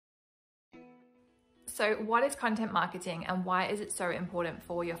So what is content marketing and why is it so important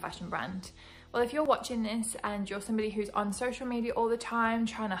for your fashion brand? Well, if you're watching this and you're somebody who's on social media all the time,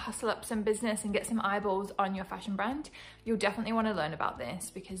 trying to hustle up some business and get some eyeballs on your fashion brand, you'll definitely want to learn about this,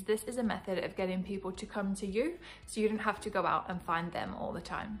 because this is a method of getting people to come to you so you don't have to go out and find them all the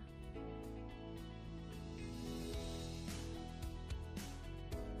time.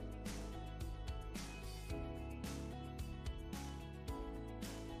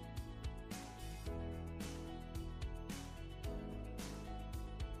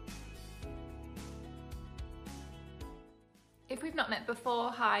 If we've not met before,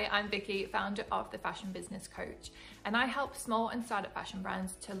 hi, I'm Vicky, founder of The Fashion Business Coach, and I help small and startup fashion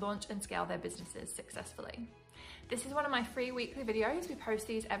brands to launch and scale their businesses successfully. This is one of my free weekly videos. We post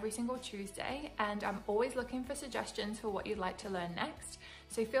these every single Tuesday, and I'm always looking for suggestions for what you'd like to learn next.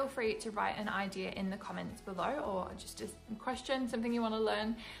 So feel free to write an idea in the comments below, or just a question, something you want to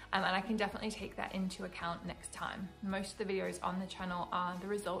learn, and I can definitely take that into account next time. Most of the videos on the channel are the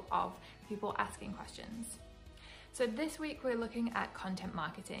result of people asking questions. So this week we're looking at content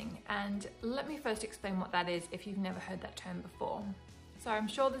marketing, and let me first explain what that is if you've never heard that term before. So I'm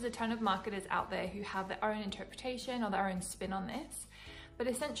sure there's a ton of marketers out there who have their own interpretation or their own spin on this, but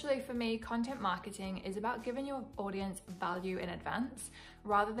essentially for me, content marketing is about giving your audience value in advance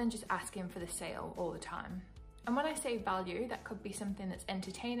rather than just asking for the sale all the time. And when I say value, that could be something that's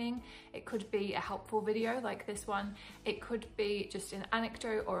entertaining, it could be a helpful video like this one, it could be just an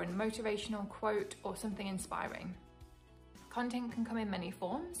anecdote or a motivational quote or something inspiring. Content can come in many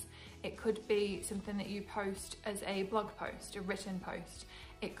forms. It could be something that you post as a blog post, a written post.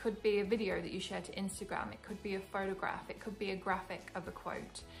 It could be a video that you share to Instagram. It could be a photograph. It could be a graphic of a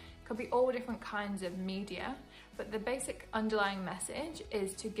quote. It could be all different kinds of media, but the basic underlying message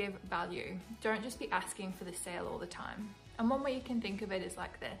is to give value. Don't just be asking for the sale all the time. And one way you can think of it is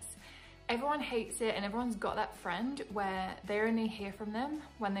like this. Everyone hates it, and everyone's got that friend where they only hear from them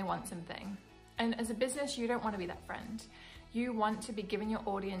when they want something. And as a business, you don't want to be that friend. You want to be giving your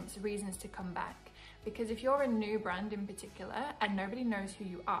audience reasons to come back, because if you're a new brand in particular and nobody knows who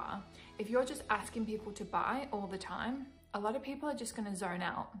you are, if you're just asking people to buy all the time, a lot of people are just going to zone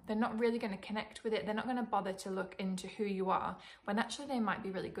out. They're not really going to connect with it. They're not going to bother to look into who you are when actually they might be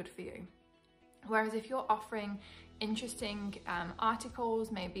really good for you. Whereas if you're offering interesting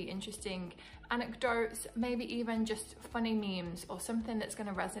articles, maybe interesting anecdotes, maybe even just funny memes or something that's going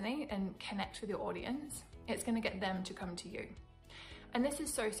to resonate and connect with your audience, it's going to get them to come to you. And this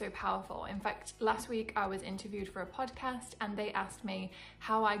is so powerful. In fact, last week I was interviewed for a podcast and they asked me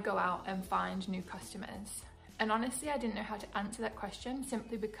how I go out and find new customers. And honestly, I didn't know how to answer that question,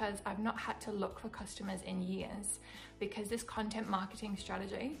 simply because I've not had to look for customers in years, because this content marketing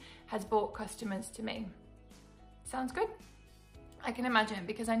strategy has brought customers to me. Sounds good? I can imagine,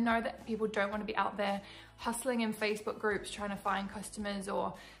 because I know that people don't want to be out there hustling in Facebook groups trying to find customers,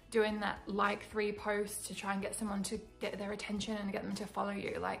 or doing that like 3 posts to try and get someone to get their attention and get them to follow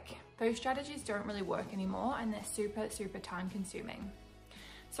you. Like, those strategies don't really work anymore, and they're super time consuming.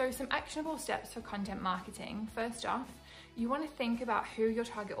 So some actionable steps for content marketing. First off, you want to think about who your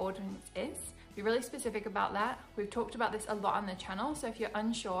target audience is. Be really specific about that. We've talked about this a lot on the channel, so if you're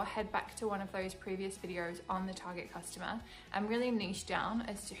unsure, head back to one of those previous videos on the target customer and really niche down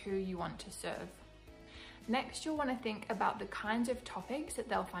as to who you want to serve. Next, you'll want to think about the kinds of topics that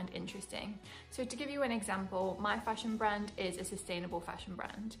they'll find interesting. So to give you an example, my fashion brand is a sustainable fashion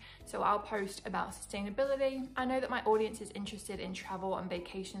brand. So I'll post about sustainability. I know that my audience is interested in travel and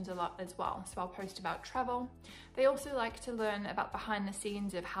vacations a lot as well, so I'll post about travel. They also like to learn about behind the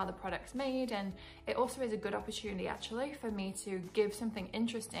scenes of how the product's made, and it also is a good opportunity actually for me to give something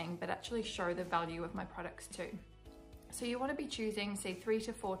interesting but actually show the value of my products too. So you want to be choosing, say, 3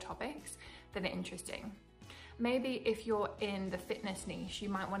 to 4 topics that are interesting. Maybe if you're in the fitness niche, you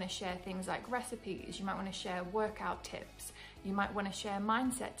might want to share things like recipes, you might want to share workout tips, you might want to share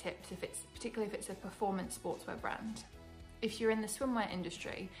mindset tips, particularly if it's a performance sportswear brand. If you're in the swimwear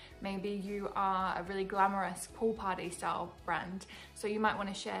industry, maybe you are a really glamorous pool party style brand, so you might want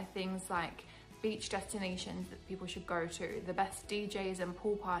to share things like beach destinations that people should go to, the best DJs and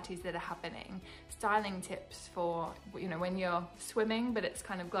pool parties that are happening, styling tips for, you know, when you're swimming, but it's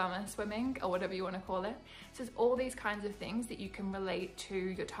kind of glamour swimming or whatever you want to call it. So there's all these kinds of things that you can relate to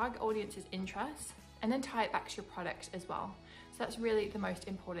your target audience's interests and then tie it back to your product as well. So that's really the most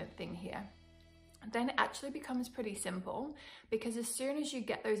important thing here. Then it actually becomes pretty simple, because as soon as you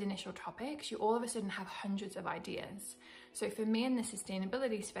get those initial topics, you all of a sudden have hundreds of ideas. So for me in the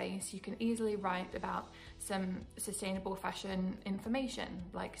sustainability space, you can easily write about some sustainable fashion information,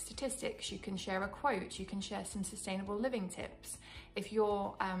 like statistics. You can share a quote, you can share some sustainable living tips. If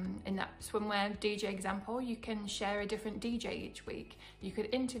you're in that swimwear DJ example, you can share a different DJ each week. You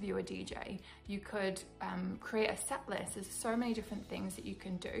could interview a DJ. You could create a set list. There's so many different things that you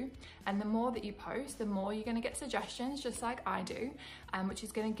can do. And the more that you post, the more you're gonna get suggestions, just like I do, which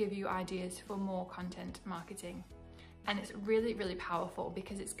is gonna give you ideas for more content marketing. And it's really, really powerful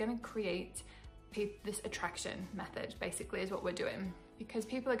because it's gonna create this attraction method, basically, is what we're doing. Because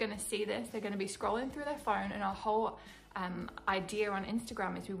people are gonna see this, they're gonna be scrolling through their phone, and our whole idea on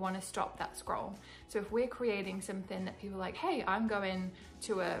Instagram is we want to stop that scroll. So if we're creating something that people are like, hey, I'm going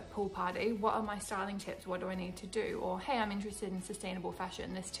to a pool party, what are my styling tips? What do I need to do? Or hey, I'm interested in sustainable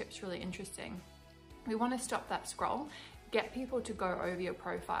fashion, this tip's really interesting. We want to stop that scroll, get people to go over your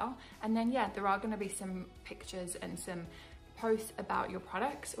profile, and then yeah, there are going to be some pictures and some posts about your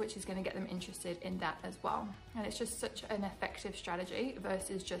products, which is going to get them interested in that as well. And it's just such an effective strategy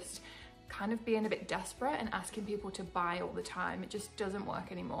versus just kind of being a bit desperate and asking people to buy all the time. It just doesn't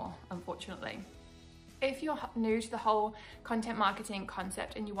work anymore, unfortunately. If you're new to the whole content marketing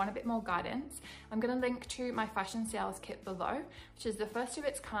concept and you want a bit more guidance, I'm going to link to my fashion sales kit below, which is the first of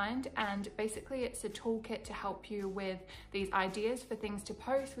its kind, and basically it's a toolkit to help you with these ideas for things to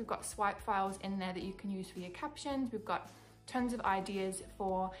post. We've got swipe files in there that you can use for your captions. We've got tons of ideas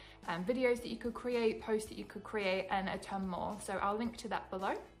for videos that you could create, posts that you could create, and a ton more. So I'll link to that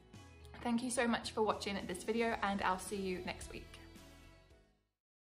below. Thank you so much for watching this video, and I'll see you next week.